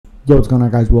Yo, what's going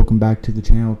on, guys? Welcome back to the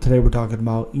channel. Today we're talking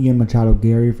about Ian Machado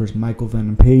Garry versus Michael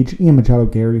Venom Page. Ian Machado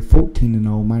Garry,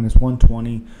 14-0, minus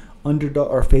 120.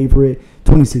 Underdog, our favorite,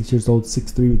 26 years old,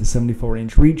 6'3", with a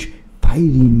 74-inch reach,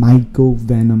 fighting Michael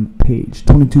Venom Page.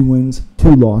 22 wins,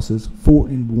 2 losses,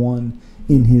 4-1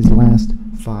 in his last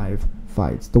 5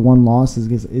 fights. The one loss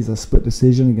is a split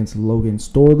decision against Logan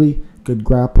Storley. Good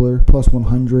grappler, plus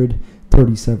 100.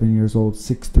 37 years old,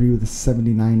 6'3", with a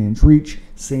 79-inch reach.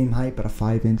 Same height, but a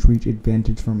 5-inch reach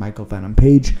advantage for Michael Venom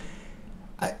Page.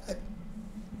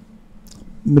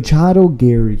 Machado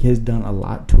Garry has done a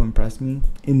lot to impress me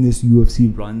in this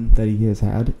UFC run that he has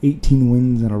had. 18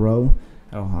 wins in a row.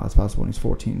 I don't know how it's possible when he's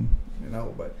 14.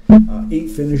 But 8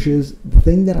 finishes. The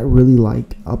thing that I really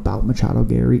like about Machado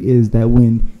Garry is that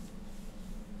when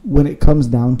it comes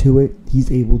down to it, he's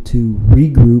able to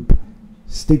regroup,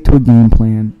 stick to a game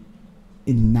plan,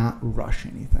 and not rush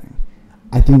anything.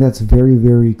 I think that's very,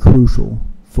 very crucial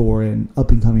for an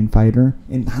up-and-coming fighter,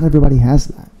 and not everybody has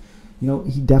that. You know,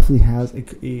 he definitely has,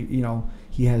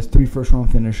 he has 3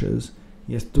 first-round finishes,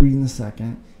 he has 3 in the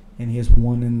second, and he has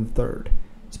 1 in the third.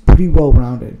 It's pretty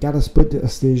well-rounded. Got a split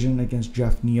decision against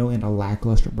Jeff Neal in a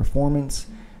lackluster performance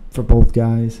for both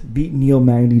guys. Beat Neil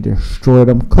Magny, destroyed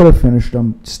him, could have finished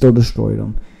him, still destroyed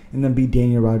him. And then beat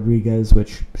Daniel Rodriguez,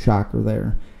 which, shocker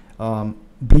there.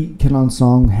 Beat Kenan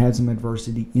Song, had some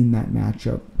adversity in that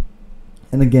matchup.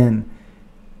 And again,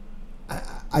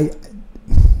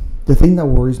 the thing that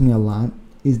worries me a lot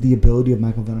is the ability of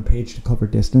Michael Venom Page to cover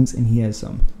distance, and he has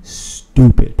some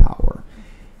stupid power.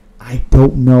 I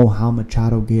don't know how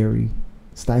Machado Garry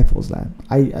stifles that.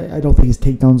 I don't think his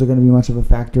takedowns are going to be much of a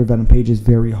factor. Venom Page is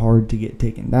very hard to get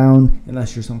taken down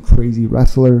unless you're some crazy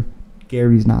wrestler.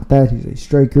 Gary's not that. He's a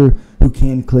striker who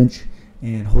can clinch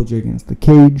and hold you against the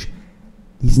cage.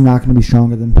 He's not going to be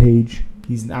stronger than Page.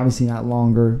 He's obviously not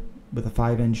longer with a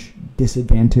 5-inch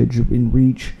disadvantage in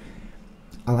reach.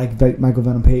 I like Michael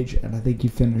Venom Page, and I think he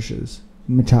finishes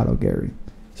Machado Garry.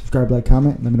 Subscribe, like,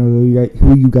 comment. Let me know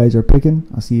who you guys are picking.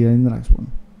 I'll see you in the next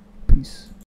one. Peace.